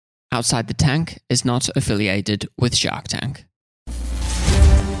Outside the Tank is not affiliated with Shark Tank.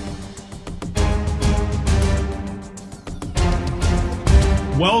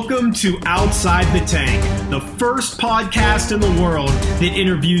 Welcome to Outside the Tank, the first podcast in the world that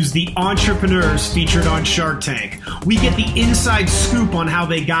interviews the entrepreneurs featured on Shark Tank. We get the inside scoop on how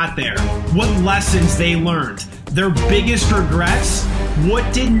they got there, what lessons they learned, their biggest regrets,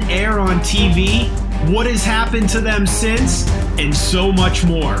 what didn't air on TV, what has happened to them since, and so much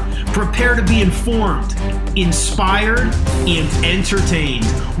more. Prepare to be informed, inspired, and entertained.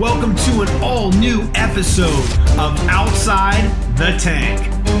 Welcome to an all-new episode of Outside the Tank.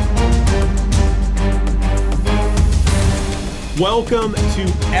 Welcome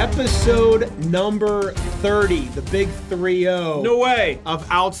to episode number 30, the big 3-0. No way. Of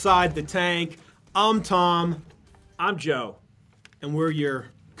Outside the Tank. I'm Tom. I'm Joe. And we're your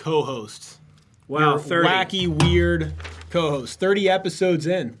co-hosts. Wow, your 30. Wacky, weird co-hosts. 30 episodes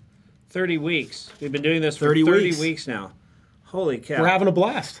in. 30 weeks. We've been doing this for 30 weeks now. Holy cow. We're having a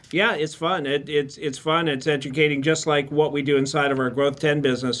blast. Yeah, it's fun. It's fun. It's educating, just like what we do inside of our Growth 10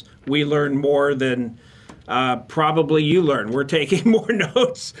 business. We learn more than probably you learn. We're taking more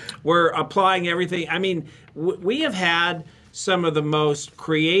notes. We're applying everything. I mean, we have had some of the most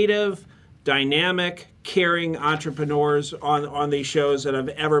creative, dynamic, caring entrepreneurs on these shows that I've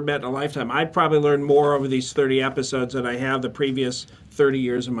ever met in a lifetime. I've probably learned more over these 30 episodes than I have the previous 30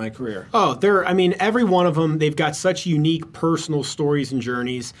 years of my career. Oh, every one of them, they've got such unique personal stories and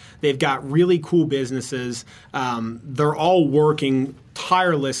journeys. They've got really cool businesses. They're all working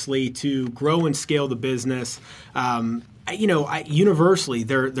tirelessly to grow and scale the business. Universally,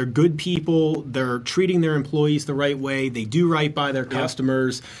 they're good people. They're treating their employees the right way. They do right by their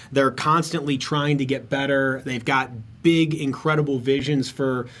customers. They're constantly trying to get better. They've got big, incredible visions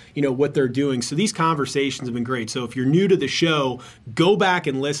for, what they're doing. So these conversations have been great. So if you're new to the show, go back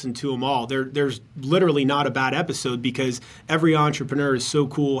and listen to them all. There's literally not a bad episode because every entrepreneur is so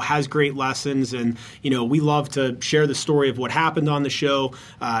cool, has great lessons, and, we love to share the story of what happened on the show,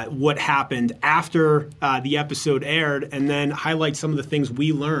 what happened after the episode aired, and then highlight some of the things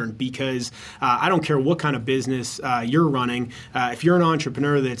we learned because I don't care what kind of business you're running. If you're an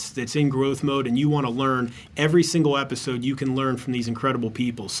entrepreneur that's in growth mode and you want to learn, every single episode you can learn from these incredible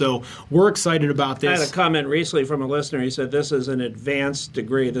people. So we're excited about this. I had a comment recently from a listener. He said, this is an advanced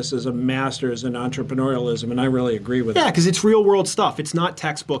degree. This is a master's in entrepreneurialism, and I really agree with that. Yeah, because it's real world stuff. It's not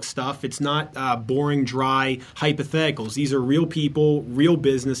textbook stuff. It's not boring, dry hypotheticals. These are real people, real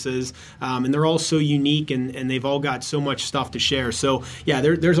businesses, and they're all so unique, and they've all got so much stuff to share. So yeah,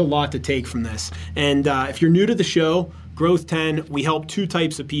 there's a lot to take from this. And if you're new to the show, Growth 10, we help two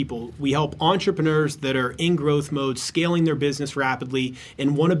types of people. We help entrepreneurs that are in growth mode, scaling their business rapidly,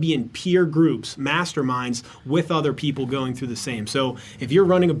 and want to be in peer groups, masterminds, with other people going through the same. So if you're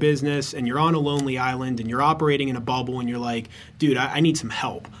running a business and you're on a lonely island and you're operating in a bubble and you're like, dude, I need some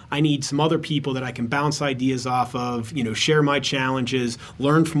help. I need some other people that I can bounce ideas off of, share my challenges,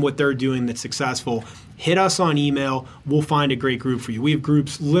 learn from what they're doing that's successful. Hit us on email. We'll find a great group for you. We have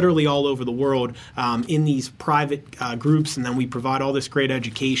groups literally all over the world in these private groups, and then we provide all this great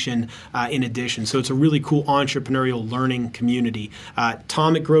education in addition. So it's a really cool entrepreneurial learning community.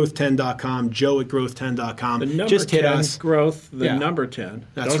 Tom at growth10.com, Joe at growth10.com. The number Just hit 10 us. Growth, number 10.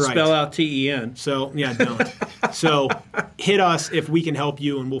 That's don't right. spell out TEN. So, yeah, don't. So hit us if we can help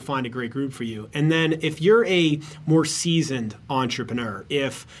you, and we'll find a great group for you. And then if you're a more seasoned entrepreneur,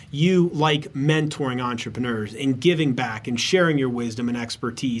 if you like mentoring entrepreneurs and giving back and sharing your wisdom and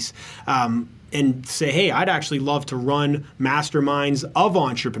expertise, and say, hey, I'd actually love to run masterminds of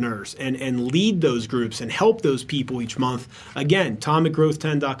entrepreneurs and lead those groups and help those people each month. Again, Tom at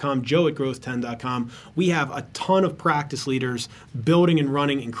growth10.com, Joe at growth10.com. We have a ton of practice leaders building and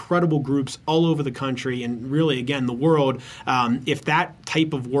running incredible groups all over the country and really, again, the world. If that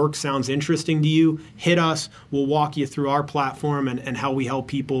type of work sounds interesting to you, hit us. We'll walk you through our platform and how we help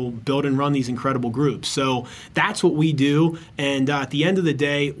people build and run these incredible groups. So that's what we do. And at the end of the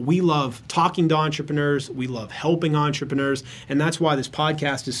day, we love talking to entrepreneurs. We love helping entrepreneurs. And that's why this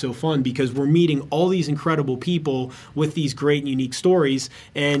podcast is so fun, because we're meeting all these incredible people with these great and unique stories.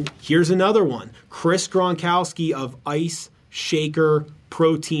 And here's another one. Chris Gronkowski of Ice Shaker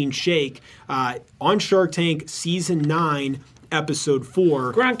Protein Shake on Shark Tank Season 9, Episode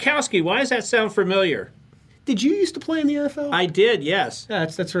 4. Gronkowski, why does that sound familiar? Did you used to play in the NFL? I did, yes. Yeah,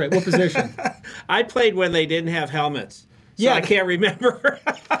 that's right. What position? I played when they didn't have helmets. So I can't remember.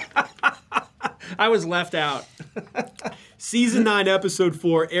 I was left out. Season 9, Episode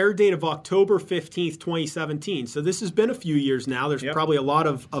 4, air date of October 15th, 2017. So this has been a few years now. There's probably a lot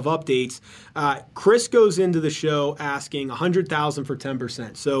of updates. Chris goes into the show asking $100,000 for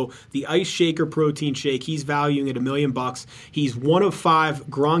 10%. So the Ice Shaker protein shake, he's valuing at $1 million. He's one of 5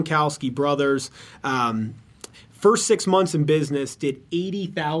 Gronkowski brothers. First 6 months in business, did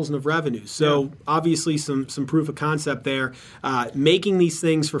 $80,000 of revenue. So obviously some proof of concept there. Making these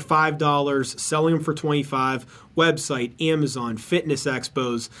things for $5, selling them for $25. Website, Amazon, fitness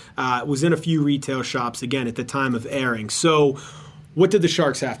expos. Was in a few retail shops again at the time of airing. So, what did the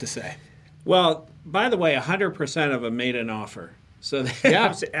Sharks have to say? Well, by the way, 100% of them made an offer. So they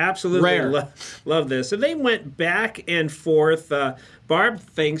absolutely love this. And they went back and forth. Barb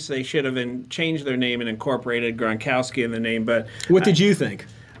thinks they should have changed their name and incorporated Gronkowski in the name. But what did you think?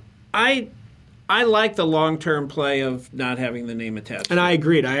 I like the long-term play of not having the name attached. And I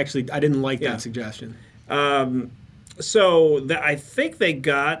agreed. I didn't like that suggestion. So I think they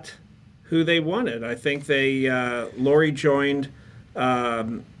got who they wanted. I think Lori joined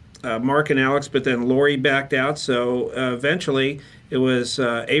Mark and Alex, but then Lori backed out. So eventually it was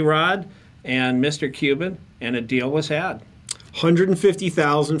A-Rod and Mr. Cuban, and a deal was had.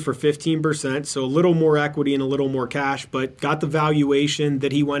 $150,000 for 15%, so a little more equity and a little more cash, but got the valuation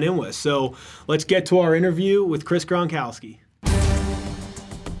that he went in with. So let's get to our interview with Chris Gronkowski.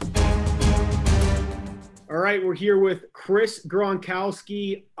 All right, we're here with Chris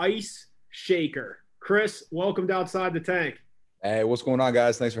Gronkowski, Ice Shaker. Chris, welcome to Outside the Tank. Hey, what's going on,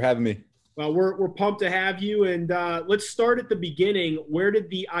 guys? Thanks for having me. Well, we're pumped to have you, and let's start at the beginning. Where did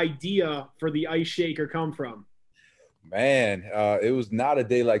the idea for the Ice Shaker come from? Man, it was not a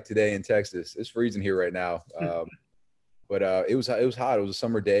day like today in Texas. It's freezing here right now, but it was hot. It was a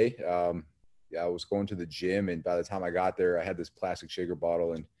summer day. I was going to the gym, and by the time I got there, I had this plastic shaker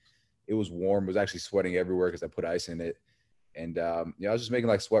bottle, and it was warm. It was actually sweating everywhere because I put ice in it. And, I was just making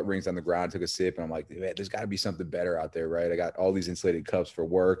like sweat rings on the ground, took a sip, and I'm like, man, there's got to be something better out there, right? I got all these insulated cups for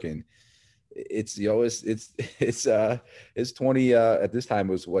work, and it's 20, at this time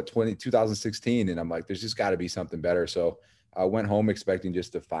it was 2016. And I'm like, there's just gotta be something better. So I went home expecting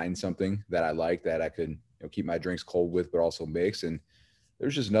just to find something that I like, that I could, keep my drinks cold with, but also mix. And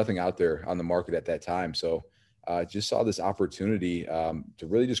there's just nothing out there on the market at that time. So I just saw this opportunity to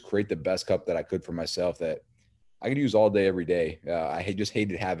really just create the best cup that I could for myself that I could use all day, every day. I just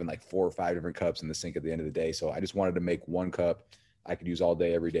hated having like 4 or 5 different cups in the sink at the end of the day. So I just wanted to make one cup I could use all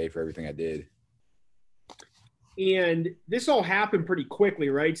day, every day for everything I did. And this all happened pretty quickly,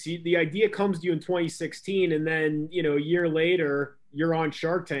 right? So the idea comes to you in 2016, and then, a year later, you're on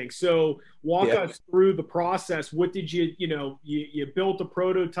Shark Tank. So walk us through the process. What did you built a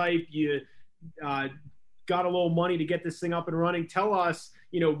prototype, you got a little money to get this thing up and running. Tell us,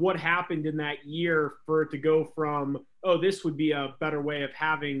 what happened in that year for it to go from, oh, this would be a better way of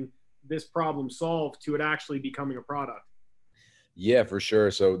having this problem solved, to it actually becoming a product. Yeah, for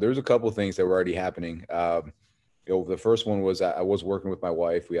sure. So there's a couple of things that were already happening. The first one was I was working with my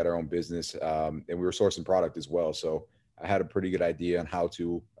wife. We had our own business, and we were sourcing product as well. So I had a pretty good idea on how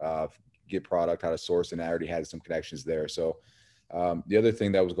to get product, how to source, and I already had some connections there. So the other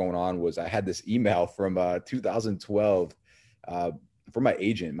thing that was going on was I had this email from 2012 from my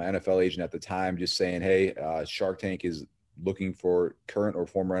agent, my NFL agent at the time, just saying, hey, Shark Tank is looking for current or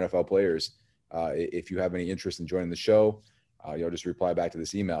former NFL players. If you have any interest in joining the show, just reply back to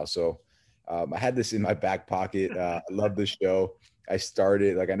this email. So I had this in my back pocket. I love this show. I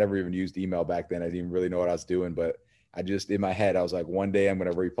started, I never even used email back then. I didn't even really know what I was doing, but I just, in my head, I was like, one day I'm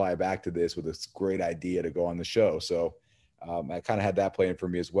going to reply back to this with this great idea to go on the show. So I kind of had that playing for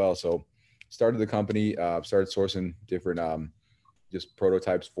me as well. So started the company, started sourcing different just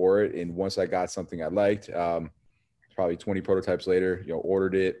prototypes for it. And once I got something I liked, probably 20 prototypes later,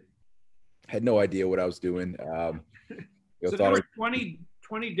 ordered it. Had no idea what I was doing. So there were 20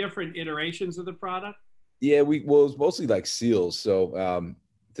 different iterations of the product? Yeah, it was mostly like seals. So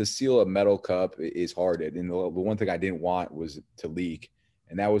to seal a metal cup is hard. And the one thing I didn't want was to leak.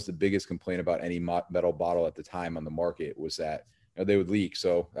 And that was the biggest complaint about any metal bottle at the time on the market, was that they would leak.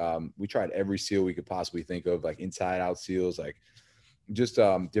 So we tried every seal we could possibly think of, like inside out seals, like just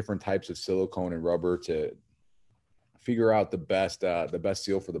different types of silicone and rubber to figure out the best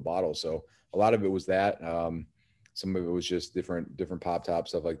seal for the bottle. So a lot of it was that. Some of it was just different pop top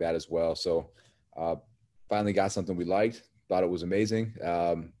stuff like that as well. So finally got something we liked, thought it was amazing.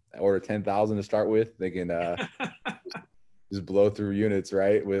 I ordered 10,000 to start with, thinking just blow through units,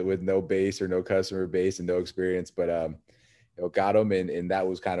 right? With no base or no customer base and no experience, but got them. And that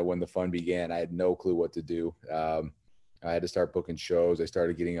was kind of when the fun began. I had no clue what to do. I had to start booking shows. I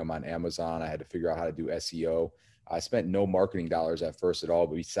started getting them on Amazon. I had to figure out how to do SEO. I spent no marketing dollars at first at all,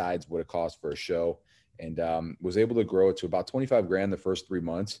 but besides what it cost for a show, and was able to grow it to about 25 grand the first 3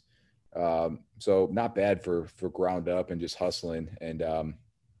 months. So not bad for ground up and just hustling. And,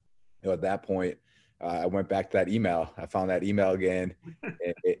 at that point, I went back to that email. I found that email again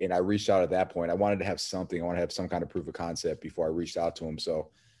and I reached out at that point. I wanted to have something. I wanted to have some kind of proof of concept before I reached out to him. So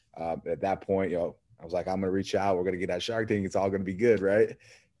at that point, I was like, I'm going to reach out. We're going to get that Shark Tank. It's all going to be good. Right.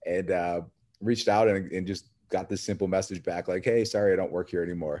 And reached out and just got this simple message back like, hey, sorry, I don't work here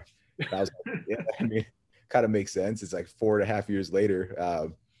anymore. And I was like, yeah, I mean, kind of makes sense. It's like 4.5 years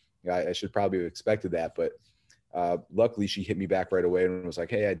later. I should probably have expected that, but luckily she hit me back right away and was like,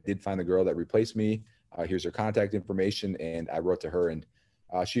 hey, I did find the girl that replaced me. Here's her contact information. And I wrote to her and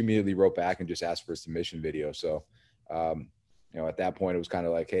she immediately wrote back and just asked for a submission video. So, at that point it was kind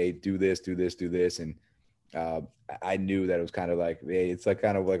of like, hey, do this. And I knew that it was kind of like, hey, it's like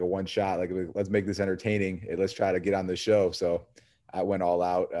kind of like a one shot, like let's make this entertaining and let's try to get on the show. So I went all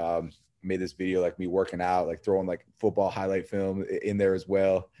out, made this video, like me working out, like throwing like football highlight film in there as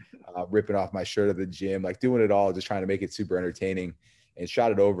well, ripping off my shirt at the gym, like doing it all, just trying to make it super entertaining, and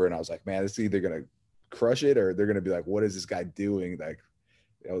shot it over. And I was like, man, this is either going to crush it or they're going to be like, what is this guy doing? Like,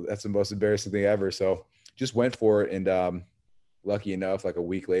 that's the most embarrassing thing ever. So just went for it. And lucky enough, like a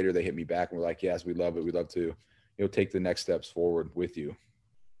week later, they hit me back and were like, yes, we love it. We'd love to, take the next steps forward with you.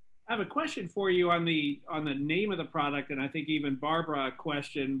 I have a question for you on the name of the product, and I think even Barbara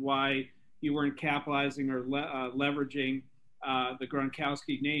questioned why you weren't capitalizing or leveraging the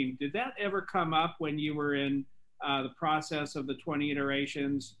Gronkowski name. Did that ever come up when you were in the process of the 20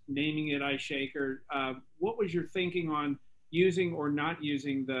 iterations, naming it Ice Shaker? What was your thinking on using or not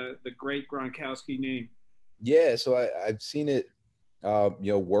using the great Gronkowski name? Yeah, so I've seen it,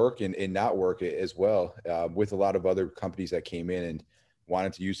 work and not work as well with a lot of other companies that came in and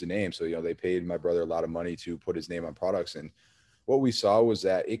wanted to use the name. So, they paid my brother a lot of money to put his name on products. And what we saw was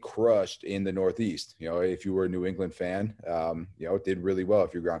that it crushed in the Northeast. If you were a New England fan, it did really well.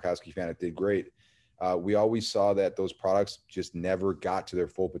 If you're a Gronkowski fan, it did great. We always saw that those products just never got to their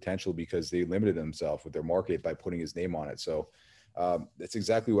full potential because they limited themselves with their market by putting his name on it. So that's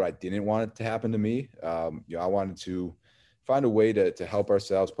exactly what I didn't want it to happen to me. I wanted to find a way to help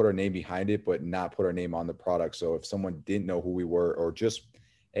ourselves, put our name behind it, but not put our name on the product. So if someone didn't know who we were, or just,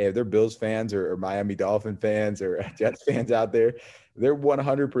 hey, if they're Bills fans or Miami Dolphin fans or Jets fans out there, they're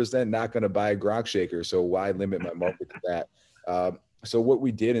 100% not going to buy a Gronk Shaker. So why limit my market to that? So what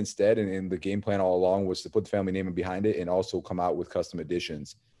we did instead, and the game plan all along, was to put the family name behind it and also come out with custom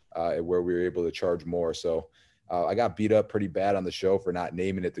editions where we were able to charge more. So I got beat up pretty bad on the show for not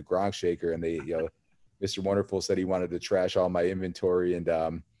naming it the Gronk Shaker. And they, Mr. Wonderful said he wanted to trash all my inventory. And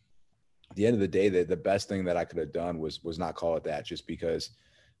at the end of the day, the best thing that I could have done was not call it that, just because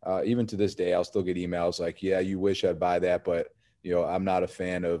even to this day, I'll still get emails like, yeah, you wish I'd buy that, but I'm not a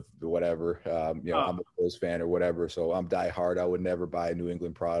fan of whatever, I'm a Bills fan or whatever. So I'm die hard. I would never buy a New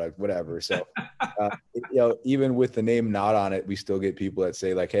England product, whatever. So, even with the name not on it, we still get people that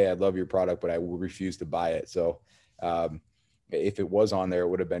say like, hey, I love your product, but I will refuse to buy it. So, if it was on there, it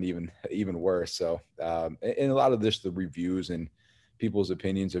would have been even worse. So, and a lot of this, the reviews and people's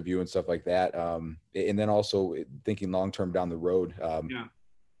opinions of you and stuff like that. And then also thinking long-term down the road,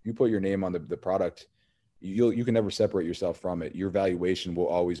 you put your name on the product, you can never separate yourself from it. Your valuation will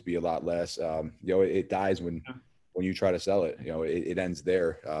always be a lot less. It dies when you try to sell it. It ends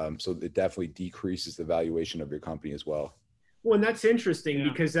there. So it definitely decreases the valuation of your company as well. Well, and that's interesting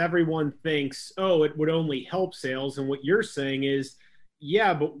because everyone thinks, oh, it would only help sales. And what you're saying is,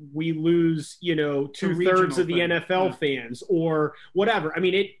 yeah, but we lose, 2/3 of the NFL fans or whatever. I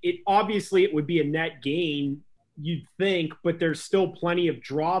mean, it obviously it would be a net gain, you'd think, but there's still plenty of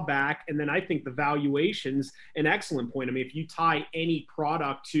drawback. And then I think the valuation's an excellent point. I mean, if you tie any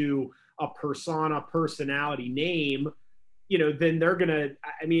product to a personality name, then they're going to,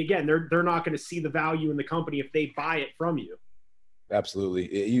 again, they're not going to see the value in the company if they buy it from you.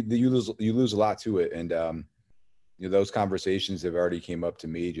 Absolutely. You lose a lot to it. And, those conversations have already came up to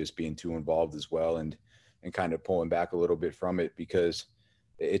me just being too involved as well and kind of pulling back a little bit from it, because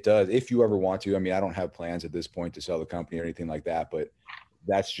it does, if you ever want to. I don't have plans at this point to sell the company or anything like that, but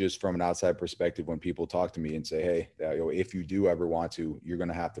that's just from an outside perspective when people talk to me and say, hey, if you do ever want to, you're going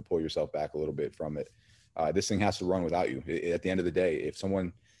to have to pull yourself back a little bit from it. This thing has to run without you. At the end of the day, if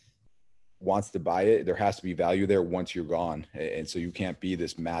someone wants to buy it, there has to be value there once you're gone. And so you can't be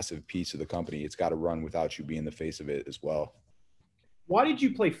this massive piece of the company. It's got to run without you being the face of it as well. Why did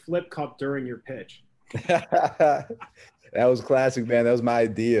you play Flip Cup during your pitch? That was classic, man. That was my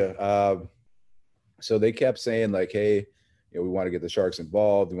idea. So they kept saying like, hey, we want to get the Sharks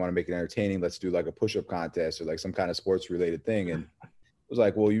involved. We want to make it entertaining. Let's do like a push-up contest or like some kind of sports related thing. And it was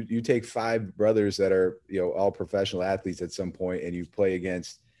like, well, you take 5 brothers that are, all professional athletes at some point, and you play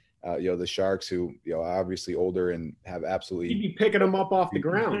against, the Sharks, who, obviously older and have absolutely. You'd be picking them up off the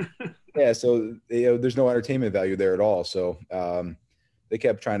ground. Yeah. So, there's no entertainment value there at all. So, they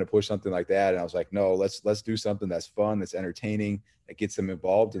kept trying to push something like that. And I was like, no, let's do something that's fun, that's entertaining, that gets them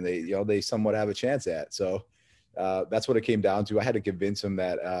involved, and they somewhat have a chance at. So, that's what it came down to. I had to convince him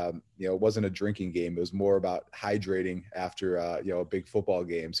that, it wasn't a drinking game. It was more about hydrating after, a big football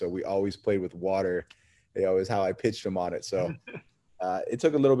game. So we always played with water, is how I pitched him on it. So it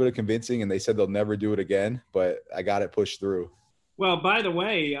took a little bit of convincing, and they said they'll never do it again, but I got it pushed through. Well, by the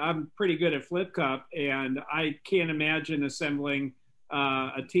way, I'm pretty good at Flip Cup, and I can't imagine assembling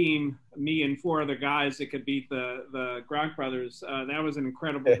a team, me and 4 other guys that could beat the Gronk brothers. That was an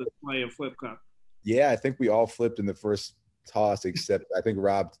incredible display of Flip Cup. Yeah, I think we all flipped in the first toss, except I think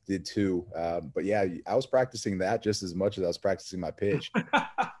Rob did too. But yeah, I was practicing that just as much as I was practicing my pitch.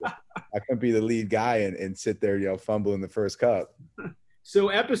 I couldn't be the lead guy and sit there, fumbling the first cup. So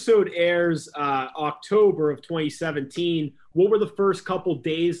episode airs October of 2017. What were the first couple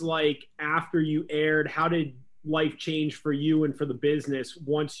days like after you aired? How did life change for you and for the business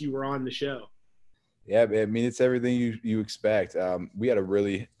once you were on the show? Yeah, I mean, it's everything you expect. We had a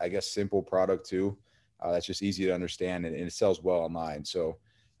really, I guess, simple product too. That's just easy to understand, and it sells well online. So,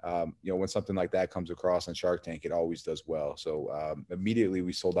 when something like that comes across on Shark Tank, it always does well. So immediately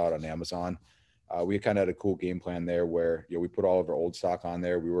we sold out on Amazon. We kind of had a cool game plan there where, we put all of our old stock on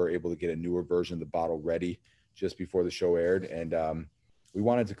there. We were able to get a newer version of the bottle ready just before the show aired. And we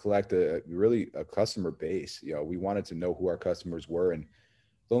wanted to collect a customer base. We wanted to know who our customers were, and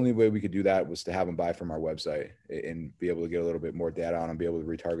the only way we could do that was to have them buy from our website and be able to get a little bit more data on them, be able to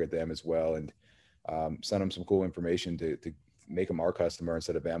retarget them as well, and send them some cool information to make them our customer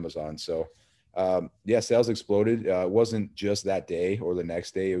instead of Amazon. So, sales exploded. It wasn't just that day or the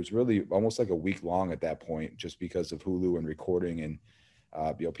next day. It was really almost like a week long at that point, just because of Hulu and recording and,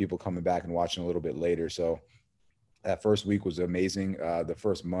 people coming back and watching a little bit later. So that first week was amazing. The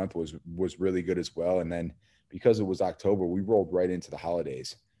first month was really good as well. And then because it was October, we rolled right into the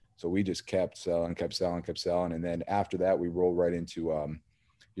holidays. So we just kept selling. And then after that, we rolled right into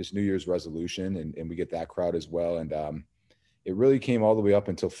just New Year's resolution, and we get that crowd as well. And it really came all the way up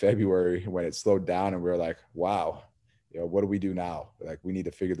until February when it slowed down, and we were like, wow, what do we do now? Like, we need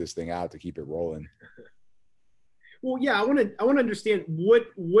to figure this thing out to keep it rolling. Well, yeah, I want to understand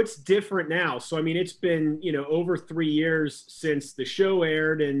what's different now. So, I mean, it's been, over 3 years since the show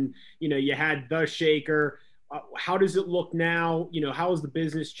aired, and, you had the shaker. How does it look now? How has the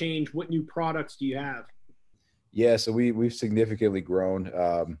business changed? What new products do you have? Yeah, so we've significantly grown.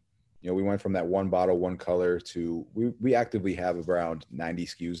 We went from that one bottle, one color to we actively have around 90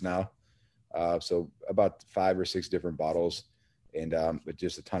 SKUs now. So about 5 or 6 different bottles, and but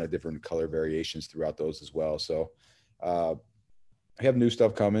just a ton of different color variations throughout those as well. So we have new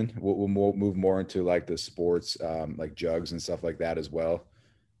stuff coming. We'll move more into like the sports, like jugs and stuff like that as well.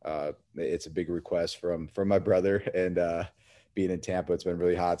 It's a big request from my brother, and being in Tampa, it's been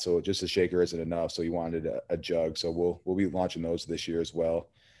really hot. So just a shaker isn't enough. So he wanted a jug. So we'll be launching those this year as well.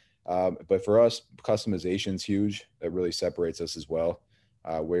 But for us, customization is huge. That really separates us as well.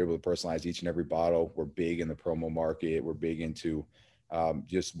 We're able to personalize each and every bottle. We're big in the promo market. We're big into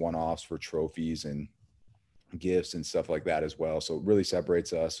just one-offs for trophies and gifts and stuff like that as well. So it really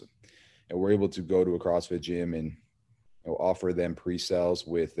separates us. And we're able to go to a CrossFit gym and offer them pre-sales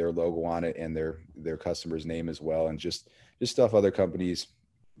with their logo on it and their customer's name as well, and just stuff other companies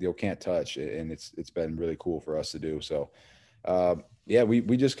can't touch. And it's been really cool for us to do. So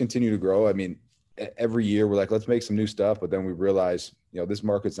we just continue to grow. I mean, every year we're like, let's make some new stuff, but then we realize this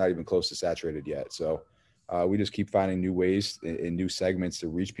market's not even close to saturated yet. So we just keep finding new ways and new segments to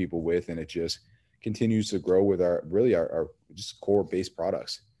reach people with, and it just continues to grow with our just core base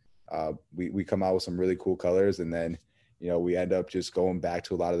products. We come out with some really cool colors, and then we end up just going back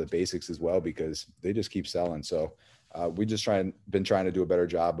to a lot of the basics as well, because they just keep selling. So we just been trying to do a better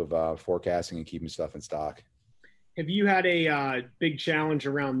job of forecasting and keeping stuff in stock. Have you had a big challenge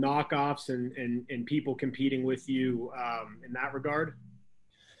around knockoffs and people competing with you in that regard?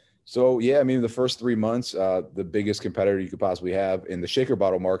 So, yeah, I mean, the first 3 months, the biggest competitor you could possibly have in the shaker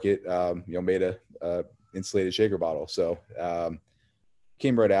bottle market, made a insulated shaker bottle. So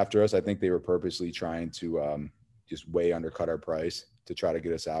came right after us. I think they were purposely trying to just way undercut our price to try to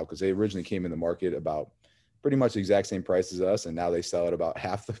get us out, because they originally came in the market about pretty much the exact same price as us, and now they sell at about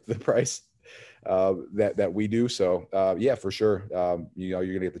half the price. that we do. So yeah, for sure. You're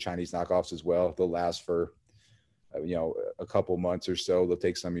gonna get the Chinese knockoffs as well. They'll last for a couple months or so. They'll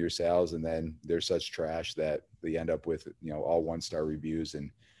take some of your sales, and then they're such trash that they end up with all 1-star reviews,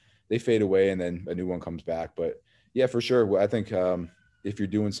 and they fade away, and then a new one comes back. But yeah, for sure. I think if you're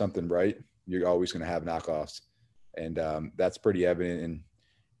doing something right, you're always going to have knockoffs, and that's pretty evident. And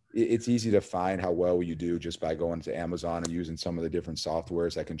it's easy to find how well you do just by going to Amazon and using some of the different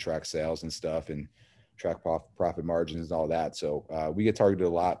softwares that can track sales and stuff and track profit margins and all that. So we get targeted a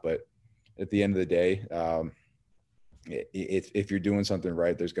lot, but at the end of the day, if you're doing something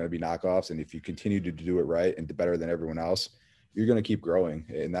right, there's going to be knockoffs. And if you continue to do it right and better than everyone else, you're going to keep growing.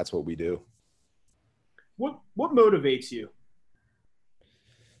 And that's what we do. What motivates you?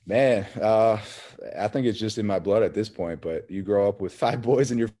 Man, I think it's just in my blood at this point, but you grow up with 5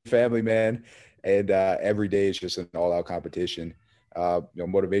 boys in your family, man. And every day is just an all-out competition.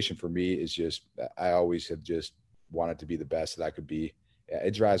 Motivation for me is just, I always have just wanted to be the best that I could be.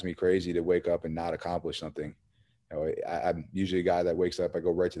 It drives me crazy to wake up and not accomplish something. I'm usually a guy that wakes up, I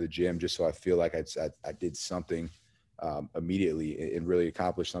go right to the gym just so I feel like I did something immediately and really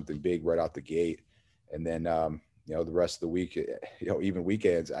accomplished something big right out the gate. And then, the rest of the week, even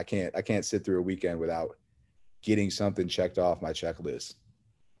weekends, I can't sit through a weekend without getting something checked off my checklist.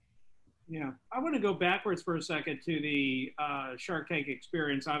 Yeah. I want to go backwards for a second to the Shark Tank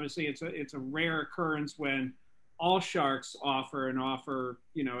experience. Obviously, it's a rare occurrence when all sharks offer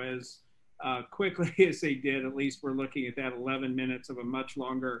as quickly as they did. At least we're looking at that 11 minutes of a much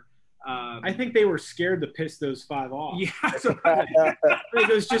longer. I think they were scared to piss those 5 off. Yeah,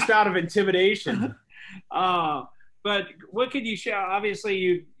 it was just out of intimidation. But what could you share?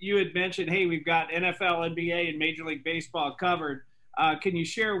 Obviously, you had mentioned, hey, we've got NFL, NBA, and Major League Baseball covered. Can you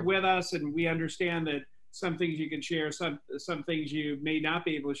share with us? And we understand that some things you can share, some things you may not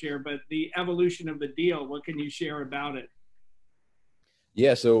be able to share. But the evolution of the deal, what can you share about it?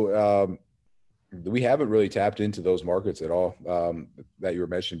 Yeah, so we haven't really tapped into those markets at all that you were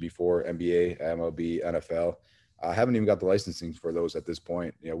mentioning before, NBA, MLB, NFL. I haven't even got the licensing for those at this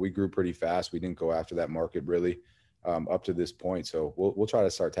point. We grew pretty fast. We didn't go after that market really up to this point. So we'll try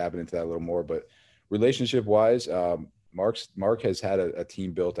to start tapping into that a little more. But relationship-wise, Mark has had a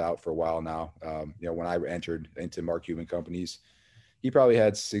team built out for a while now. When I entered into Mark Cuban Companies, he probably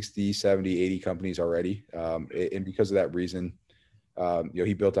had 60, 70, 80 companies already. And because of that reason,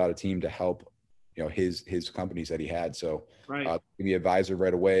 he built out a team to help his companies that he had. So right. The advisor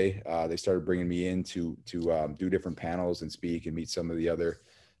right away, they started bringing me in to do different panels and speak and meet some of the other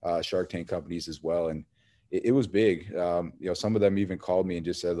Shark Tank companies as well. And it was big. Some of them even called me and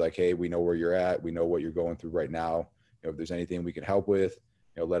just said like, hey, we know where you're at. We know what you're going through right now. If there's anything we can help with,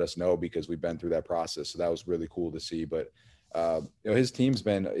 let us know because we've been through that process. So that was really cool to see. But his team's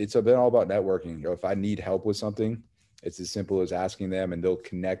been all about networking. If I need help with something, it's as simple as asking them, and they'll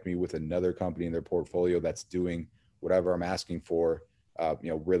connect me with another company in their portfolio that's doing whatever I'm asking for,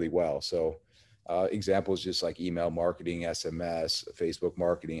 really well. So examples just like email marketing, SMS, Facebook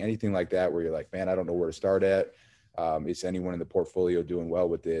marketing, anything like that, where you're like, man, I don't know where to start at. It's anyone in the portfolio doing well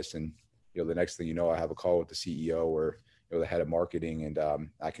with this. And, the next thing you know, I have a call with the CEO or the head of marketing, and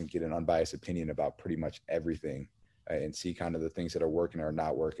I can get an unbiased opinion about pretty much everything and see kind of the things that are working or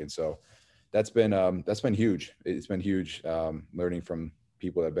not working. So that's been huge. It's been huge learning from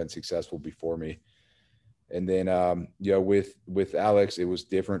people that have been successful before me. And then, with Alex, it was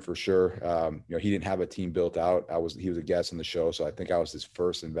different for sure. He didn't have a team built out. He was a guest on the show. So I think I was his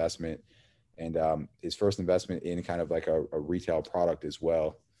first investment, and his first investment in kind of like a retail product as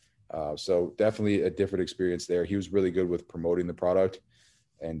well. So definitely a different experience there. He was really good with promoting the product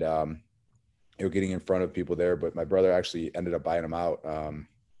and, getting in front of people there. But my brother actually ended up buying him out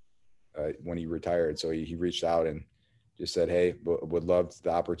when he retired. So he reached out and just said, hey, would love the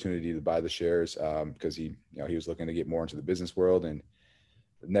opportunity to buy the shares because he was looking to get more into the business world. And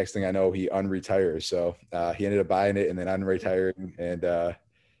the next thing I know, he unretires. So he ended up buying it and then unretiring. And,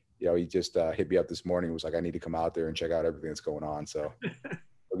 he just hit me up this morning. He was like, I need to come out there and check out everything that's going on. So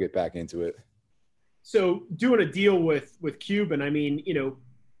we'll get back into it. So doing a deal with Cuban, I mean,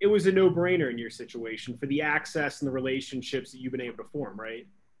 it was a no-brainer in your situation for the access and the relationships that you've been able to form, right?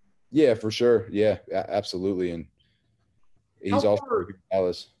 Yeah, for sure. Yeah, absolutely. And he's also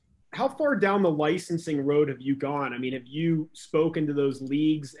Dallas. How far down the licensing road have you gone? I mean, have you spoken to those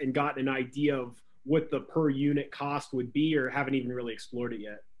leagues and gotten an idea of what the per unit cost would be, or haven't even really explored it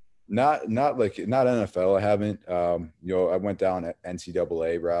yet? Not NFL. I haven't. I went down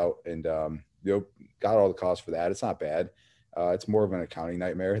NCAA route and got all the costs for that. It's not bad. It's more of an accounting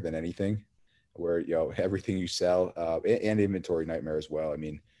nightmare than anything, where everything you sell and inventory nightmare as well. I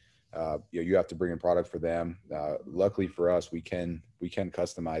mean, You have to bring in product for them. Luckily for us, we can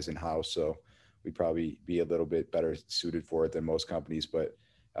customize in house, so we'd probably be a little bit better suited for it than most companies. But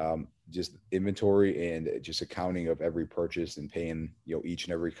just inventory and just accounting of every purchase and paying each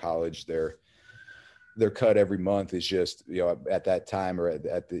and every college their cut every month is just at that time, or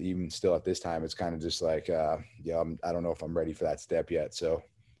even still at this time, it's kind of just like I don't know if I'm ready for that step yet. So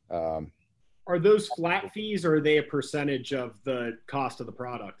are those flat fees, or are they a percentage of the cost of the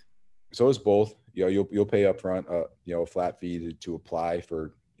product? So it's both. You'll pay upfront a flat fee to apply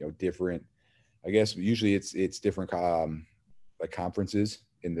for different, I guess usually it's different like conferences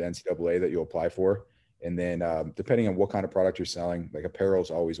in the NCAA that you'll apply for. And then depending on what kind of product you're selling, like apparel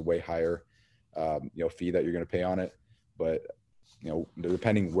is always way higher fee that you're going to pay on it. But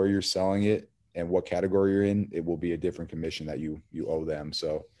depending where you're selling it and what category you're in, it will be a different commission that you owe them.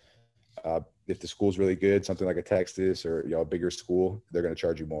 So if the school's really good, something like a Texas or a bigger school, they're going to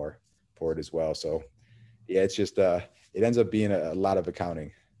charge you more for it as well. So yeah, it's just it ends up being a lot of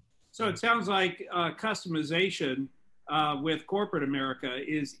accounting. So it sounds like customization with corporate America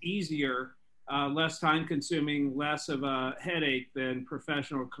is easier, less time consuming, less of a headache than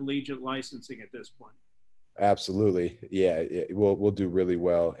professional collegiate licensing at this point. Absolutely. Yeah, we'll do really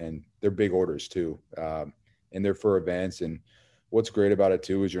well. And they're big orders too. And they're for events. And what's great about it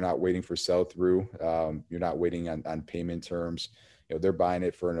too is you're not waiting for sell through. You're not waiting on payment terms. They're buying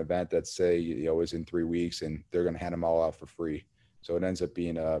it for an event that say, is in 3 weeks, and they're going to hand them all out for free. So it ends up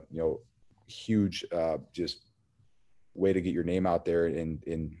being a, huge just way to get your name out there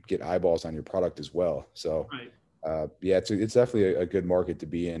and get eyeballs on your product as well. So right. It's definitely a good market to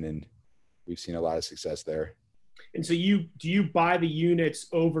be in, and we've seen a lot of success there. And so do you buy the units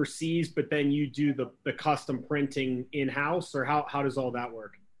overseas, but then you do the custom printing in-house, or how does all that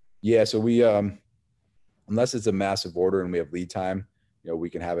work? Yeah. So we, unless it's a massive order and we have lead time, we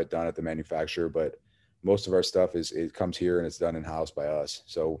can have it done at the manufacturer, but most of our stuff it comes here and it's done in-house by us.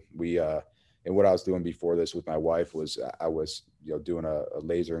 So we, and what I was doing before this with my wife was I was, doing a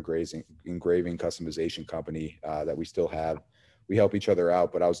laser engraving customization company that we still have. We help each other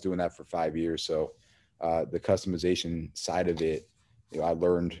out, but I was doing that for 5 years. So the customization side of it, I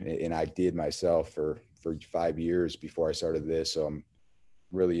learned and I did myself for 5 years before I started this. So I'm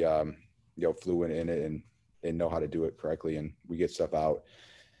really, fluent in it and know how to do it correctly. And we get stuff out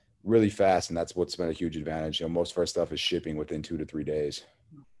really fast. And that's what's been a huge advantage. Most of our stuff is shipping within 2 to 3 days.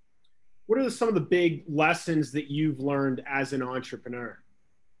 What are some of the big lessons that you've learned as an entrepreneur?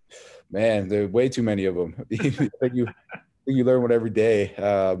 Man, there are way too many of them. you learn one every day.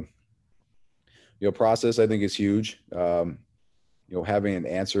 Process, I think, is huge. Having an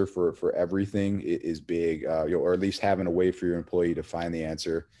answer for everything is big, or at least having a way for your employee to find the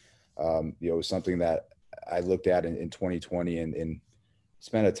answer. Something that I looked at in 2020 and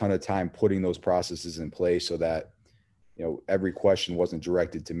spent a ton of time putting those processes in place so that, every question wasn't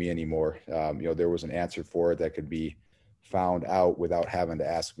directed to me anymore. There was an answer for it that could be found out without having to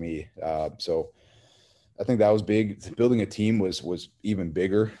ask me. So I think that was big. Building a team was even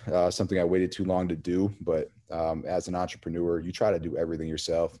bigger, something I waited too long to do. But as an entrepreneur, you try to do everything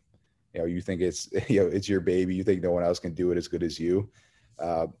yourself. You think it's, it's your baby. You think no one else can do it as good as you.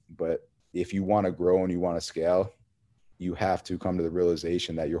 But if you want to grow and you want to scale, you have to come to the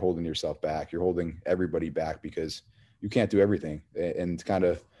realization that you're holding yourself back. You're holding everybody back because you can't do everything. And kind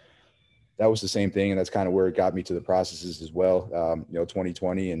of, that was the same thing. And that's kind of where it got me to the processes as well.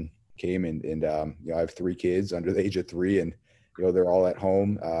 2020 and came and I have 3 kids under the age of 3, and, they're all at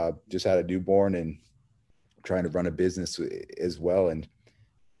home, just had a newborn and trying to run a business as well. And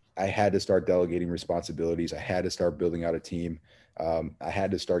I had to start delegating responsibilities. I had to start building out a team. I had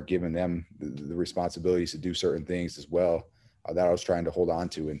to start giving them the responsibilities to do certain things as well that I was trying to hold on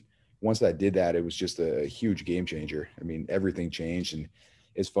to. And once I did that, it was just a huge game changer. I mean, everything changed. And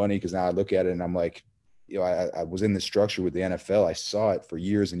it's funny because now I look at it and I'm like, I was in the structure with the NFL. I saw it for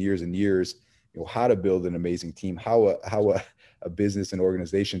years and years and years, how to build an amazing team, how a business and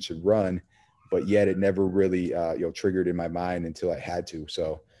organization should run, but yet it never really, triggered in my mind until I had to.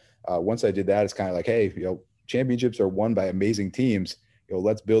 So once I did that, it's kind of like, hey, championships are won by amazing teams.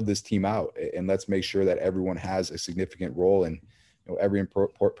 Let's build this team out and let's make sure that everyone has a significant role and every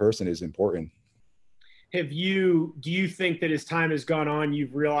person is important. Do you think that as time has gone on,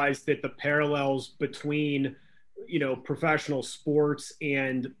 you've realized that the parallels between, professional sports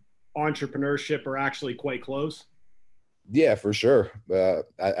and entrepreneurship are actually quite close? Yeah, for sure.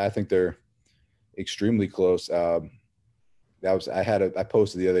 I think they're extremely close. I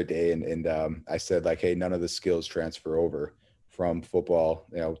posted the other day and I said like, hey, none of the skills transfer over from football,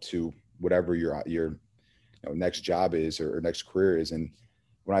 to whatever your next job is or next career is. And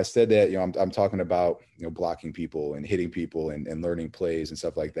when I said that, I'm talking about, blocking people and hitting people and learning plays and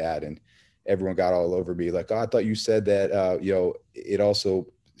stuff like that. And everyone got all over me like, oh, I thought you said that, it also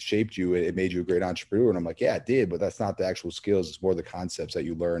shaped you. It made you a great entrepreneur. And I'm like, yeah, it did, but that's not the actual skills. It's more the concepts that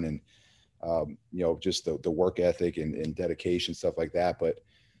you learn and, just the work ethic and dedication, stuff like that. But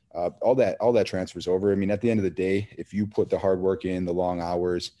all that transfers over. I mean, at the end of the day, if you put the hard work in, the long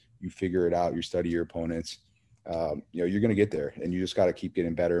hours, you figure it out, you study your opponents, you're going to get there, and you just got to keep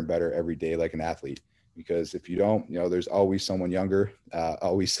getting better and better every day, like an athlete. Because if you don't, there's always someone younger,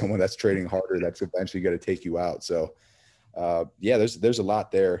 always someone that's training harder that's eventually going to take you out. So, there's a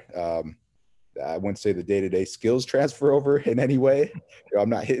lot there. I wouldn't say the day-to-day skills transfer over in any way. I'm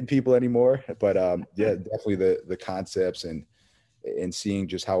not hitting people anymore, but definitely the concepts and seeing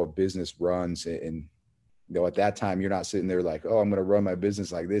just how a business runs. And at that time, you're not sitting there like, oh, I'm going to run my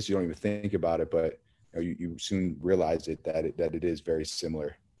business like this. You don't even think about it, but you soon realize that it is very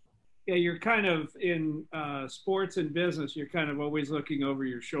similar. Yeah, you're kind of in sports and business. You're kind of always looking over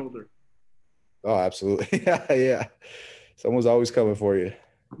your shoulder. Oh, absolutely. Yeah. Someone's always coming for you.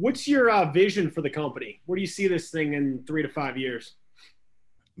 What's your vision for the company? Where do you see this thing in 3 to 5 years?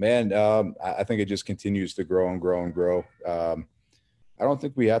 Man, I think it just continues to grow and grow and grow. I don't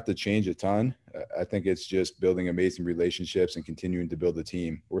think we have to change a ton. I think it's just building amazing relationships and continuing to build a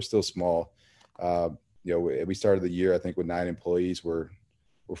team. We're still small. We started the year, I think, with 9 employees. We're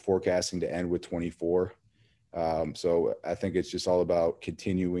forecasting to end with 24. So I think it's just all about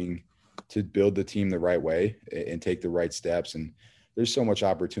continuing to build the team the right way and take the right steps. And there's so much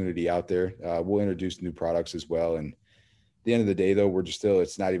opportunity out there. We'll introduce new products as well. And at the end of the day, though,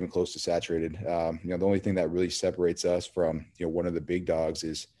 it's not even close to saturated. The only thing that really separates us from, one of the big dogs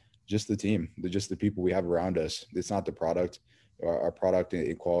is just the team, just the people we have around us. It's not the product. Our product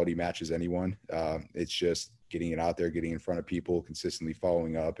in quality matches anyone. It's just getting it out there, getting in front of people, consistently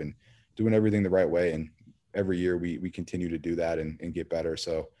following up and doing everything the right way. And every year we continue to do that and get better.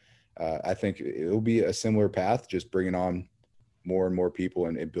 So I think it'll be a similar path, just bringing on more and more people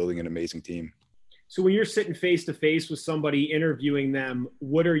and building an amazing team. So when you're sitting face to face with somebody interviewing them,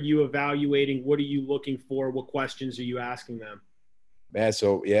 what are you evaluating? What are you looking for? What questions are you asking them? Man,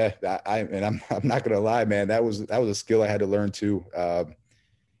 so yeah, I'm not gonna lie, man. That was a skill I had to learn too.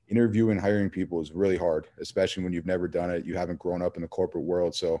 Interviewing, hiring people is really hard, especially when you've never done it. You haven't grown up in the corporate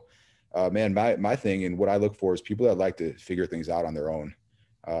world. So, man, my thing and what I look for is people that like to figure things out on their own.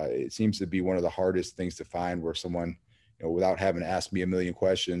 It seems to be one of the hardest things to find, where someone, without having to ask me a million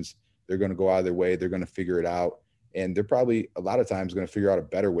questions, they're going to go out of their way. They're going to figure it out. And they're probably a lot of times going to figure out a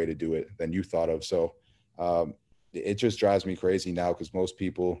better way to do it than you thought of. So it just drives me crazy now, because most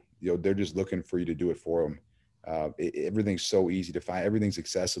people, they're just looking for you to do it for them. Everything's so easy to find. Everything's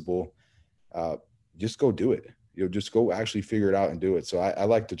accessible. Just go do it. Just go actually figure it out and do it. So I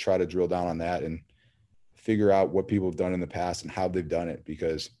like to try to drill down on that and figure out what people have done in the past and how they've done it,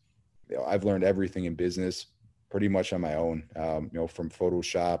 because I've learned everything in business pretty much on my own, from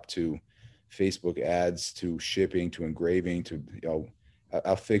Photoshop to Facebook ads to shipping to engraving to,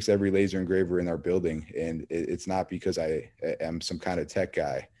 I'll fix every laser engraver in our building. And it's not because I am some kind of tech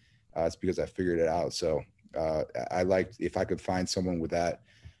guy. It's because I figured it out. So I like, if I could find someone with that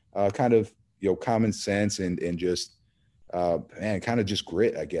kind of, common sense and just, kind of just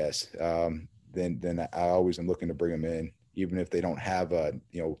grit, I guess, then I always am looking to bring them in, even if they don't have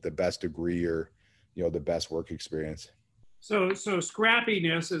the best degree or, the best work experience. So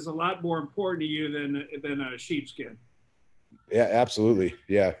scrappiness is a lot more important to you than a sheepskin. Yeah, absolutely.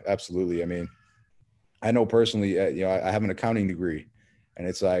 Yeah, absolutely. I mean, I know personally, I have an accounting degree, and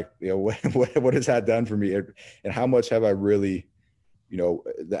it's like, what has that done for me? And how much have I really,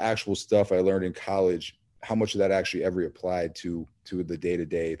 the actual stuff I learned in college, how much of that actually ever applied to the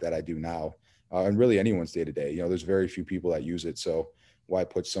day-to-day that I do now? And really anyone's day-to-day, there's very few people that use it. So why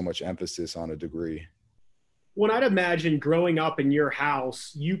put so much emphasis on a degree? When I'd imagine growing up in your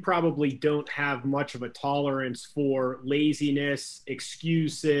house, you probably don't have much of a tolerance for laziness,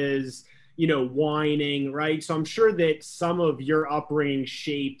 excuses, whining, right? So I'm sure that some of your upbringing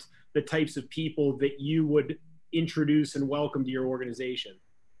shaped the types of people that you would introduce and welcome to your organization.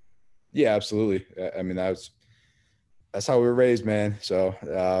 Yeah, absolutely. I mean, that's how we were raised, man.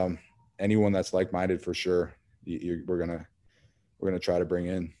 So anyone that's like-minded, for sure, we're gonna try to bring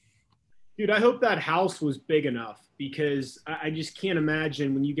in. Dude, I hope that house was big enough, because I just can't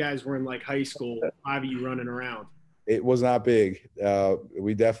imagine when you guys were in like high school, 5 of you running around. It was not big.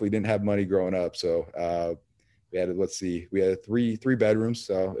 We definitely didn't have money growing up. So we had three bedrooms.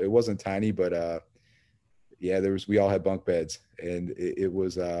 So it wasn't tiny, but we all had bunk beds, and it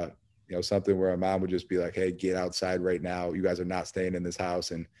was something where my mom would just be like, hey, get outside right now. You guys are not staying in this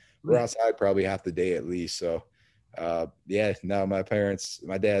house. And we're outside probably half the day at least. So, my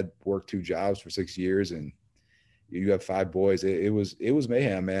dad worked 2 jobs for 6 years, and you have 5 boys. It was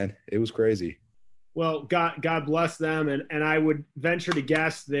mayhem, man. It was crazy. Well, God bless them. And I would venture to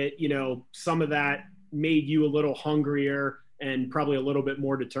guess that, some of that made you a little hungrier and probably a little bit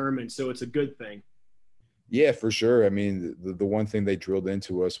more determined. So it's a good thing. Yeah, for sure. I mean, the one thing they drilled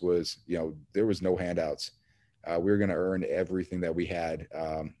into us was, there was no handouts. We were going to earn everything that we had.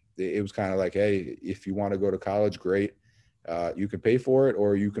 It was kind of like, hey, if you want to go to college, great. You can pay for it,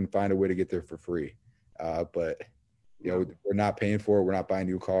 or you can find a way to get there for free. But we're not paying for it. We're not buying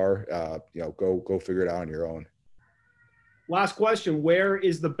you a car. Go figure it out on your own. Last question. Where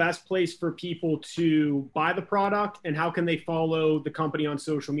is the best place for people to buy the product, and how can they follow the company on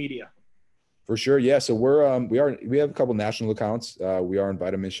social media? For sure. Yeah. So we have a couple national accounts. We are in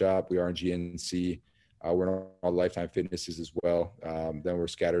Vitamin Shop. We are in GNC. We're in all Lifetime Fitnesses as well. Then we're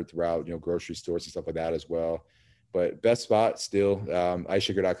scattered throughout, grocery stores and stuff like that as well. But best spot still,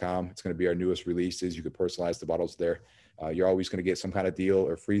 iceshaker.com. It's going to be our newest releases. You could personalize the bottles there. You're always going to get some kind of deal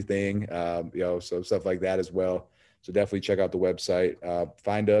or free thing, so stuff like that as well. So definitely check out the website.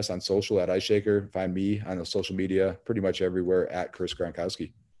 Find us on social at Ice Shaker. Find me on the social media, pretty much everywhere at Chris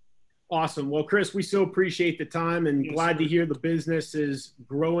Gronkowski. Awesome. Well, Chris, we so appreciate the time, and glad to hear the business is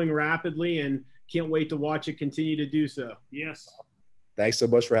growing rapidly, and can't wait to watch it continue to do so. Yes. Thanks so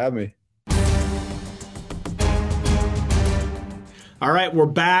much for having me. All right, we're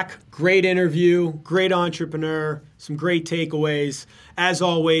back. Great interview, great entrepreneur, some great takeaways. As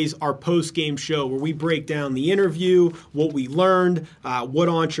always, our post-game show where we break down the interview, what we learned, what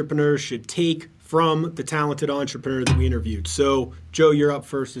entrepreneurs should take from the talented entrepreneur that we interviewed. So, Joe, you're up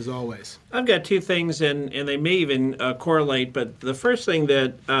first as always. I've got 2 things, and they may even correlate, but the first thing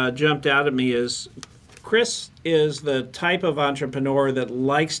that jumped out at me is Chris is the type of entrepreneur that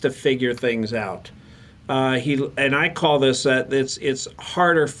likes to figure things out. And I call this it's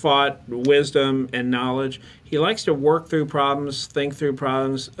harder fought wisdom and knowledge. He likes to work through problems, think through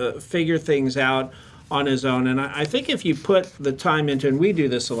problems, figure things out on his own. And I think if you put the time into, and we do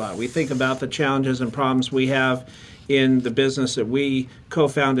this a lot, we think about the challenges and problems we have in the business that we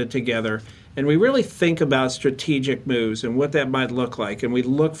co-founded together. And we really think about strategic moves and what that might look like, and we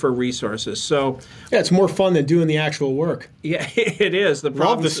look for resources. So, yeah, it's more fun than doing the actual work. Yeah, it is.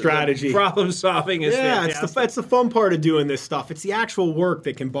 Love the strategy. The problem solving is fantastic. It's the fun part of doing this stuff. It's the actual work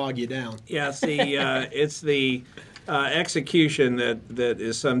that can bog you down. Yeah, it's the execution that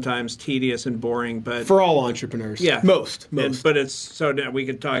is sometimes tedious and boring, but for all entrepreneurs, most. But it's so we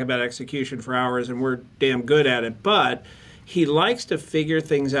could talk about execution for hours, and we're damn good at it, but. He likes to figure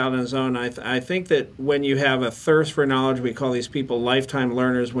things out on his own. I think that when you have a thirst for knowledge, we call these people lifetime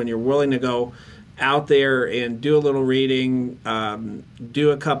learners, when you're willing to go out there and do a little reading,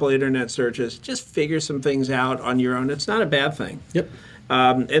 do a couple internet searches, just figure some things out on your own. It's not a bad thing. Yep.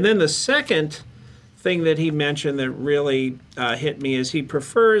 And then the second thing that he mentioned that really hit me is he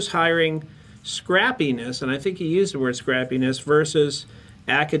prefers hiring scrappiness, and I think he used the word scrappiness, versus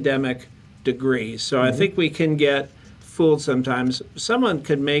academic degrees. So I think we can get fooled sometimes. Someone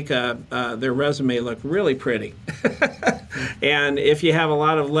could make their resume look really pretty. And if you have a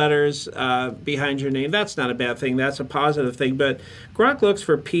lot of letters behind your name, that's not a bad thing. That's a positive thing. But Gronk looks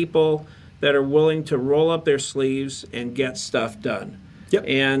for people that are willing to roll up their sleeves and get stuff done. Yep.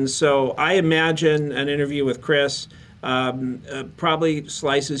 And so I imagine an interview with Chris probably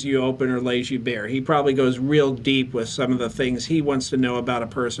slices you open or lays you bare. He probably goes real deep with some of the things he wants to know about a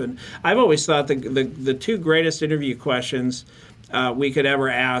person. I've always thought the 2 greatest interview questions we could ever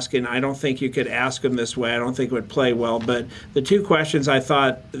ask, and I don't think you could ask them this way. I don't think it would play well, but the 2 questions I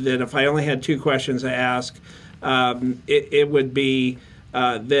thought that if I only had 2 questions to ask, it would be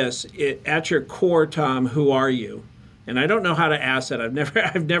this. At your core, Tom, who are you? And I don't know how to ask that.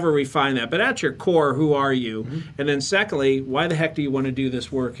 I've never refined that. But at your core, who are you? Mm-hmm. And then secondly, why the heck do you want to do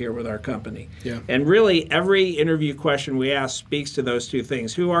this work here with our company? Yeah. And really, every interview question we ask speaks to those 2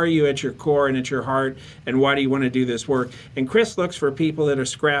 things. Who are you at your core and at your heart? And why do you want to do this work? And Chris looks for people that are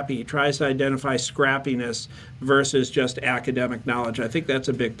scrappy. He tries to identify scrappiness versus just academic knowledge. I think that's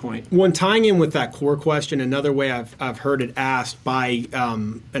a big point. When tying in with that core question, another way I've heard it asked by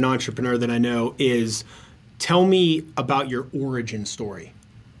an entrepreneur that I know is, tell me about your origin story.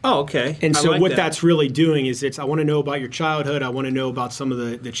 Oh, okay. And I so like what that. that's really doing is I want to know about your childhood. I want to know about some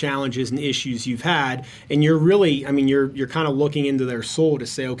of the challenges and issues you've had. And you're really, you're kind of looking into their soul to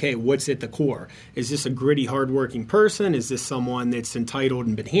say, okay, what's at the core? Is this a gritty, hardworking person? Is this someone that's entitled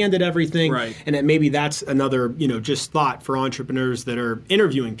and been handed everything? Right. And that maybe that's another, just thought for entrepreneurs that are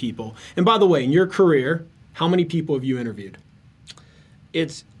interviewing people. And by the way, in your career, how many people have you interviewed?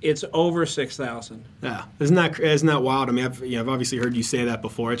 It's over 6,000. Yeah, isn't that wild? I've obviously heard you say that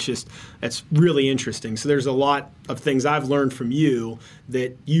before. That's really interesting. So there's a lot of things I've learned from you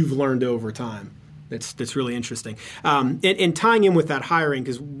that you've learned over time. That's really interesting. And tying in with that hiring,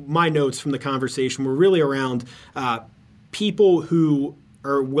 because my notes from the conversation were really around people who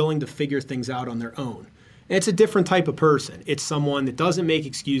are willing to figure things out on their own. It's a different type of person. It's someone that doesn't make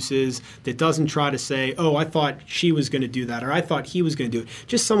excuses, that doesn't try to say, oh, I thought she was going to do that, or I thought he was going to do it.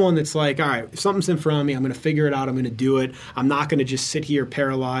 Just someone that's like, all right, if something's in front of me, I'm going to figure it out, I'm going to do it. I'm not going to just sit here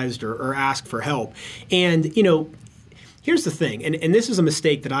paralyzed or ask for help. And, here's the thing, and this is a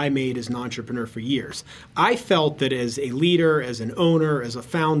mistake that I made as an entrepreneur for years. I felt that as a leader, as an owner, as a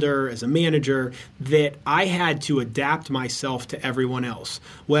founder, as a manager, that I had to adapt myself to everyone else.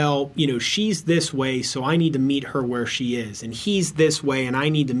 Well, she's this way, so I need to meet her where she is. And he's this way, and I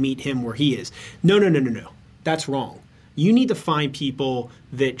need to meet him where he is. No. That's wrong. You need to find people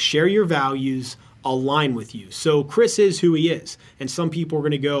that share your values, align with you. So Chris is who he is. And some people are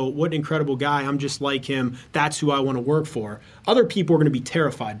going to go, what an incredible guy. I'm just like him. That's who I want to work for. Other people are going to be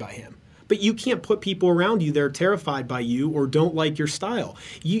terrified by him. But you can't put people around you that are terrified by you or don't like your style.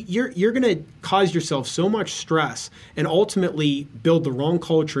 You're going to cause yourself so much stress and ultimately build the wrong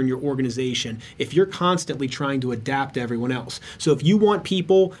culture in your organization if you're constantly trying to adapt to everyone else. So if you want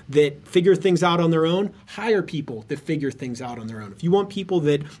people that figure things out on their own, hire people that figure things out on their own. If you want people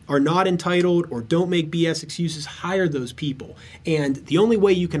that are not entitled or don't make BS excuses, hire those people. And the only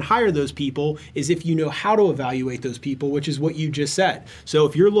way you can hire those people is if you know how to evaluate those people, which is what you just said. So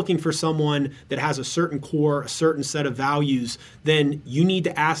if you're looking for someone that has a certain core, a certain set of values, then you need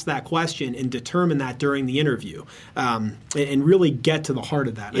to ask that question and determine that during the interview, and really get to the heart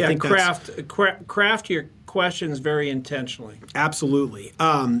of that. Yeah, I think craft your questions very intentionally. Absolutely.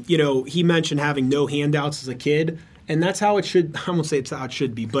 He mentioned having no handouts as a kid. And that's how it should. I won't say it's how it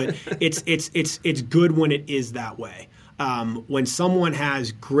should be, but it's good when it is that way. When someone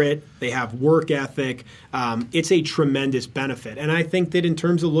has grit, they have work ethic, it's a tremendous benefit. And I think that in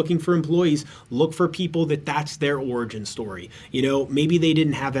terms of looking for employees, look for people that's their origin story. Maybe they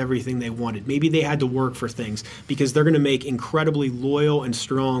didn't have everything they wanted. Maybe they had to work for things, because they're going to make incredibly loyal and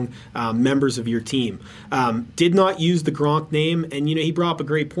strong members of your team. Did not use the Gronk name. And, he brought up a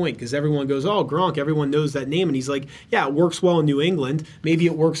great point, because everyone goes, oh, Gronk, everyone knows that name. And he's like, yeah, it works well in New England. Maybe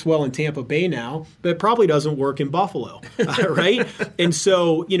it works well in Tampa Bay now, but it probably doesn't work in Buffalo. Right? And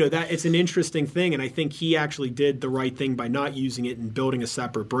so, that it's an interesting thing. And I think he actually did the right thing by not using it and building a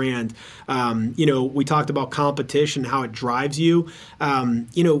separate brand. We talked about competition, how it drives you. As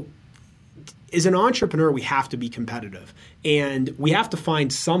an entrepreneur, we have to be competitive, and we have to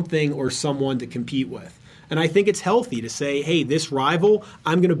find something or someone to compete with. And I think it's healthy to say, hey, this rival,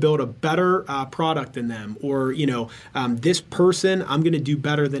 I'm going to build a better product than them. Or, this person, I'm going to do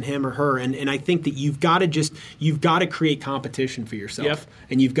better than him or her. And I think that you've got to create competition for yourself. Yep.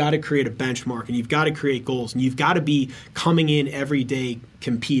 And you've got to create a benchmark, and you've got to create goals, and you've got to be coming in every day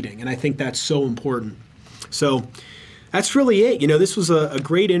competing. And I think that's so important. So that's really it. This was a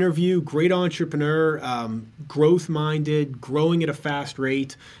great interview, great entrepreneur, growth-minded, growing at a fast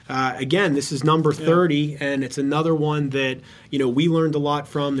rate. Again, this is number 30, and it's another one that, we learned a lot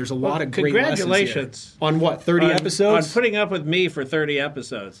from. There's a lot of great lessons here. Congratulations. On what, 30 episodes? On putting up with me for 30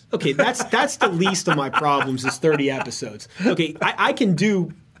 episodes. Okay, that's the least of my problems is 30 episodes. Okay, I can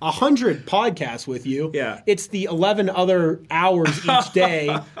do 100 podcasts with you. Yeah. It's the 11 other hours each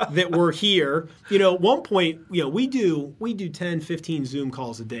day that we're here. At one point, we do 10, 15 Zoom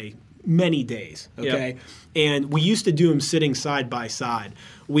calls a day, many days, okay? Yep. And we used to do them sitting side by side.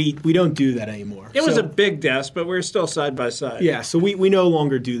 We don't do that anymore. It was a big desk, but we're still side by side. Yeah, so we no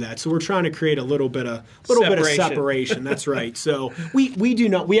longer do that. So we're trying to create a little bit of separation. That's right. So we do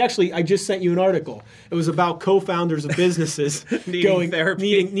not. We actually, I just sent you an article. It was about co-founders of businesses needing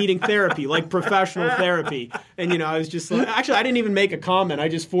therapy, like professional therapy. And I was just like, actually, I didn't even make a comment. I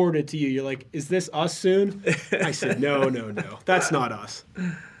just forwarded it to you. You're like, is this us soon? I said, no, that's not us.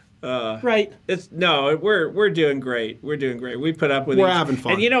 Right. We're doing great. We're doing great. We put up with We're having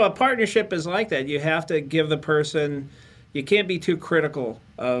fun. And a partnership is like that. You have to give the person, you can't be too critical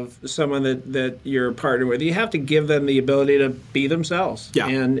of someone that you're partnered with. You have to give them the ability to be themselves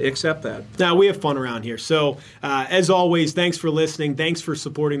and accept that. Now, we have fun around here. So, as always, thanks for listening. Thanks for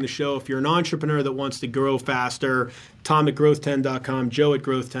supporting the show. If you're an entrepreneur that wants to grow faster, Tom at growth10.com, Joe at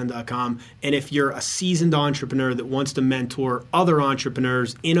growth10.com. And if you're a seasoned entrepreneur that wants to mentor other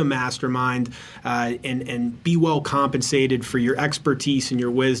entrepreneurs in a mastermind and be well compensated for your expertise and your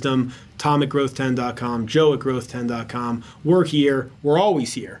wisdom, Tom at growth10.com, Joe at growth10.com. We're here. We're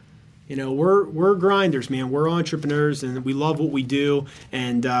always here. You know, we're grinders, man. We're entrepreneurs, and we love what we do.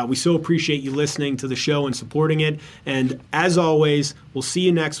 And we so appreciate you listening to the show and supporting it. And as always, we'll see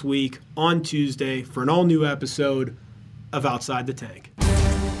you next week on Tuesday for an all-new episode of Outside the Tank.